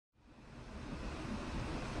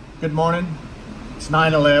Good morning. It's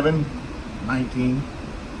 9/11, 19.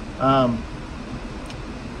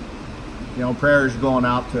 Prayers going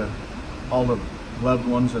out to all the loved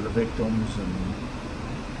ones of the victims, and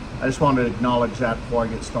I just wanted to acknowledge that before I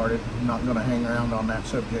get started. I'm not going to hang around on that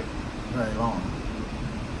subject very long.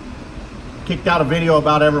 Kicked out a video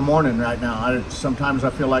about every morning right now. Sometimes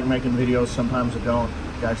I feel like making videos, sometimes I don't.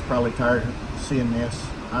 You guys are probably tired of seeing this.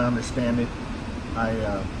 I understand it.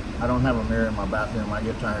 I don't have a mirror in my bathroom. I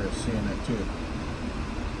get tired of seeing it too.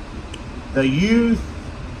 The youth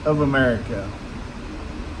of America,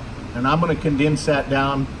 and I'm going to condense that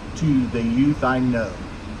down to the youth I know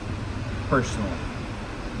personally,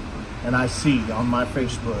 and I see on my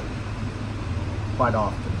Facebook quite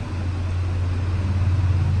often.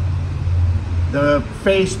 The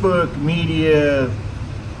Facebook media,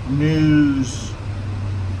 news,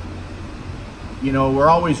 we're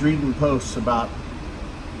always reading posts about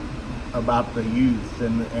the youth,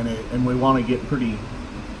 and we want to get pretty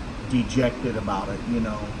dejected about it,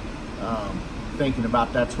 thinking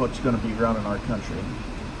about that's what's going to be running our country.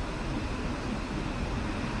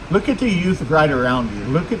 Look at the youth right around you.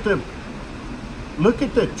 Look at the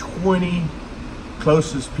 20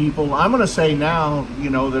 closest people. I'm going to say now,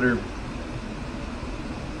 that are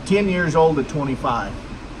 10 years old to 25.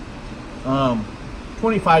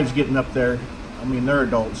 25 is getting up there. I mean, they're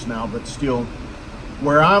adults now, but still.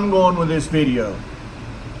 Where I'm going with this video,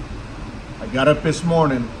 I got up this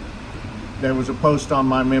morning, there was a post on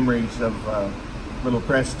my memories of little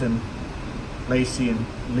Preston, Lacey, and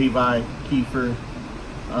Levi, Kiefer.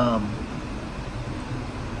 I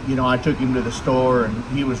took him to the store, and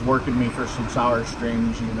he was working me for some sour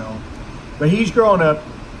strings, But he's growing up,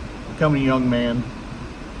 becoming a young man.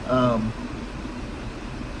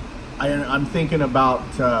 I'm thinking about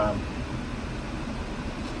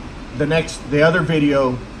the other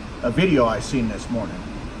video, a video I seen this morning.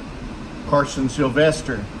 Karson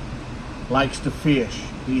Sylvester likes to fish.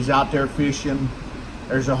 He's out there fishing.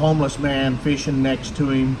 There's a homeless man fishing next to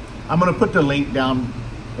him. I'm going to put the link down.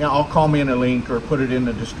 I'll call me in a link or put it in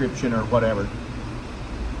the description or whatever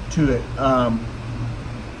to it. And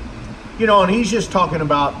he's just talking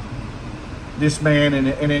about this man,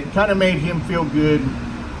 and it kind of made him feel good.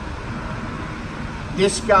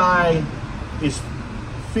 This guy is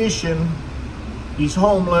fishing. He's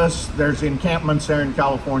homeless. There's encampments there in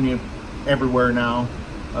California everywhere now.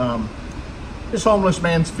 This homeless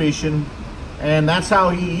man's fishing, and that's how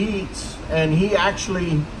he eats. And he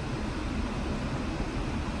actually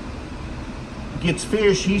gets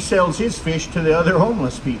fish. He sells his fish to the other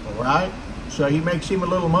homeless people, right? So he makes him a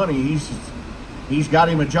little money. He's got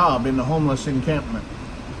him a job in the homeless encampment.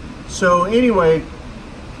 So anyway,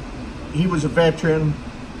 he was a veteran.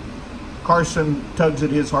 Karson tugs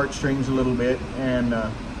at his heartstrings a little bit, and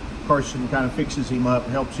Karson kind of fixes him up,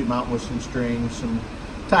 helps him out with some strings, some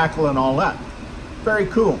tackle, and all that. Very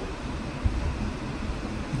cool.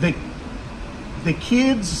 The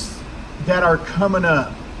kids that are coming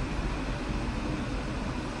up,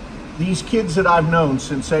 these kids that I've known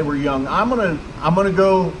since they were young, I'm gonna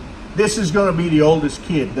go. This is gonna be the oldest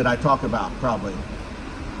kid that I talk about, probably.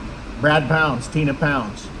 Brad Pounds, Tina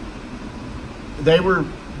Pounds. They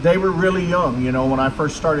were really young, when I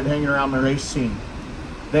first started hanging around the race scene.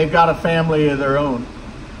 They've got a family of their own.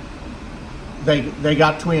 They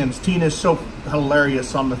got twins. Tina's so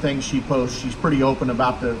hilarious on the things she posts. She's pretty open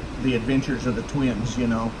about the adventures of the twins,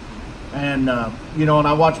 And and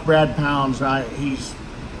I watch Brad Pounds. He's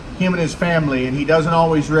him and his family, and he doesn't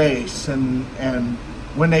always race, and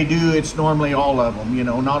when they do, it's normally all of them,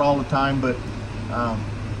 not all the time, but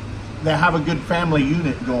they have a good family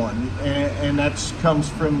unit going, and that comes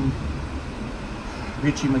from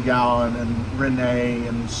Richie McGowan and Renee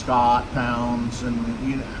and Scott Pounds, and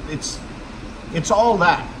it's all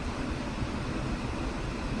that.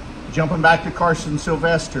 Jumping back to Karson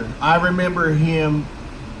Sylvester, I remember him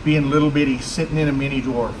being little bitty, sitting in a mini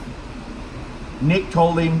dwarf. Nick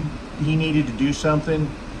told him he needed to do something.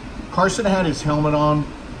 Karson had his helmet on.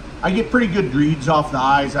 I get pretty good reads off the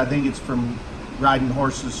eyes. I think it's from riding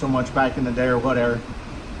horses so much back in the day or whatever.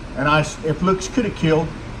 And if looks could have killed,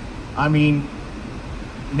 I mean,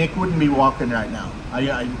 Nick wouldn't be walking right now.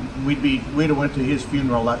 We'd have went to his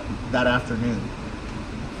funeral that afternoon.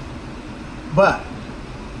 But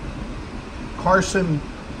Karson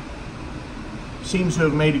seems to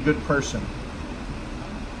have made a good person.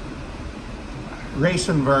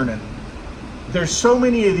 Racing Vernon. There's so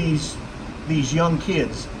many of these young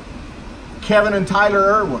kids. Kevin and Tyler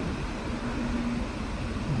Irwin.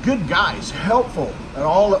 Good guys, helpful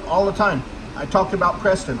all the time. I talked about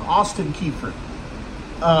Preston, Austin Kiefer.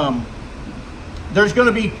 There's going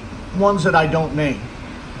to be ones that I don't name.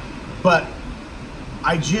 But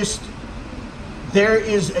there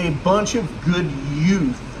is a bunch of good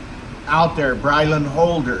youth out there. Brylan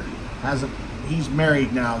Holder he's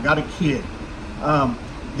married now, got a kid.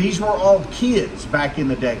 These were all kids back in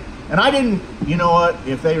the day. And I didn't, you know what,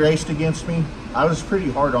 if they raced against me, I was pretty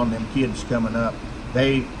hard on them kids coming up.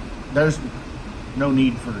 There's no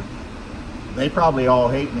need for, they probably all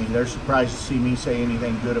hate me. They're surprised to see me say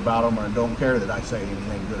anything good about them, or don't care that I say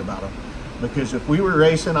anything good about them. Because if we were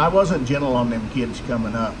racing, I wasn't gentle on them kids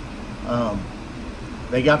coming up.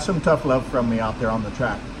 They got some tough love from me out there on the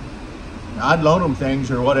track. I'd loan them things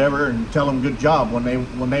or whatever and tell them good job when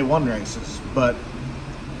they won races, but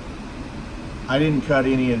I didn't cut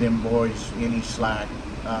any of them boys any slack.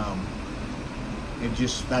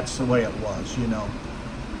 That's the way it was, you know.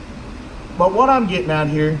 But what I'm getting at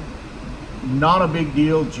here, not a big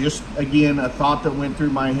deal, just again a thought that went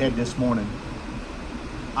through my head this morning.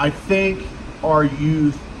 I think our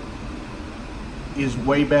youth is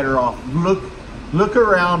way better off. Look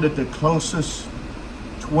around at the closest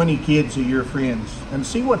 20 kids of your friends and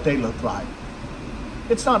see what they look like.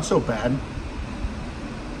 It's not so bad.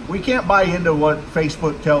 We can't buy into what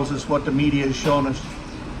Facebook tells us, what the media is showing us.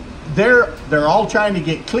 They're all trying to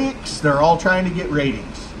get clicks. They're all trying to get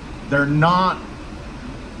ratings. They're not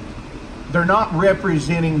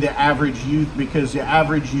representing the average youth, because the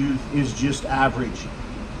average youth is just average.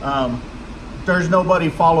 There's nobody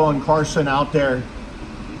following Karson out there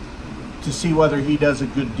to see whether he does a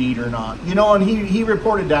good deed or not. You know, and he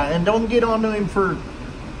reported that, and don't get on to him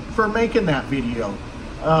for making that video.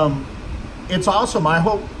 It's awesome. I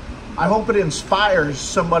hope it inspires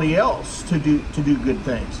somebody else to do good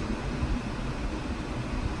things.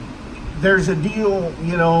 There's a deal,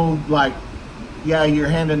 you know, like, yeah, you're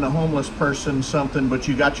handing the homeless person something, but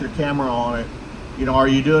you got your camera on it. You know, are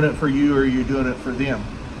you doing it for you, or are you doing it for them?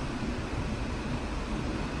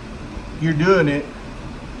 You're doing it,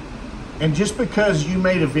 and just because you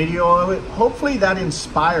made a video of it, hopefully that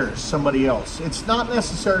inspires somebody else. It's not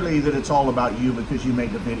necessarily that it's all about you because you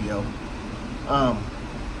made the video.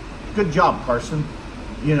 Good job, Karson.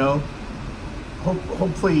 You know,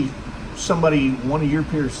 hopefully somebody, one of your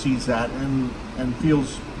peers, sees that and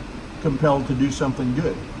feels compelled to do something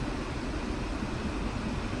good.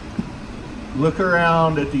 Look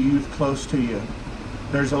around at the youth close to you.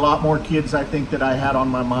 There's a lot more kids, I think, that I had on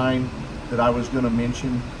my mind that I was going to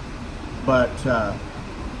mention. But,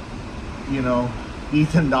 you know,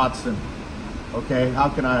 Ethan Dotson, okay, how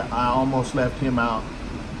can I almost left him out.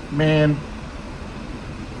 Man,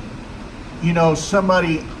 you know,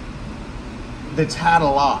 somebody that's had a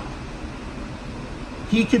lot,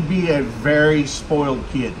 he could be a very spoiled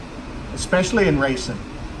kid, especially in racing.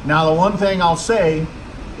 Now, the one thing I'll say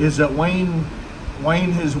is that Wayne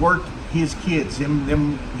has worked his kids.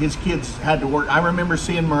 His kids had to work. I remember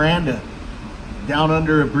seeing Miranda down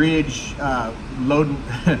under a bridge loading.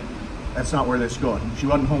 That's not where that's going. She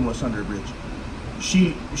wasn't homeless under a bridge.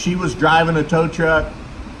 She was driving a tow truck,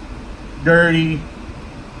 dirty,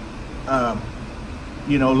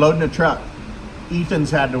 you know, loading a truck.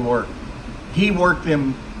 Ethan's had to work. He worked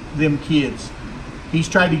them kids. He's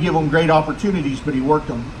tried to give them great opportunities, but he worked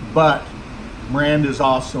them. But Miranda's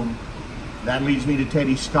awesome. That leads me to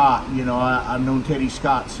Teddy Scott. You know, I've known Teddy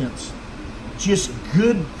Scott since. Just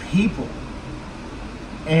good people.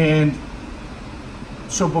 And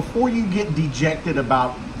so before you get dejected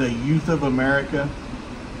about the youth of America,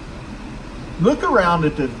 look around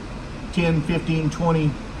at the 10, 15,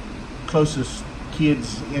 20 closest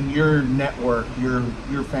kids in your network, your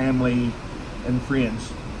family and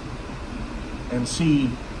friends, and see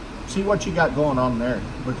what you got going on there.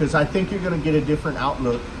 Because I think you're going to get a different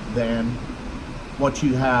outlook than what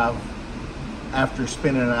you have after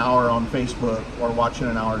spending an hour on Facebook or watching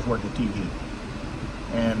an hour's worth of TV.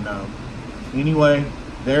 And anyway,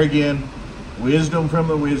 there again, wisdom from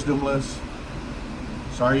the wisdomless.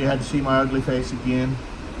 Sorry you had to see my ugly face again.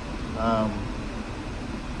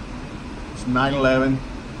 It's 9/11.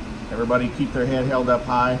 Everybody keep their head held up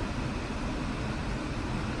high.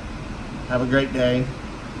 Have a great day,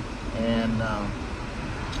 and I'll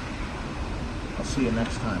see you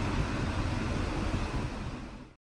next time.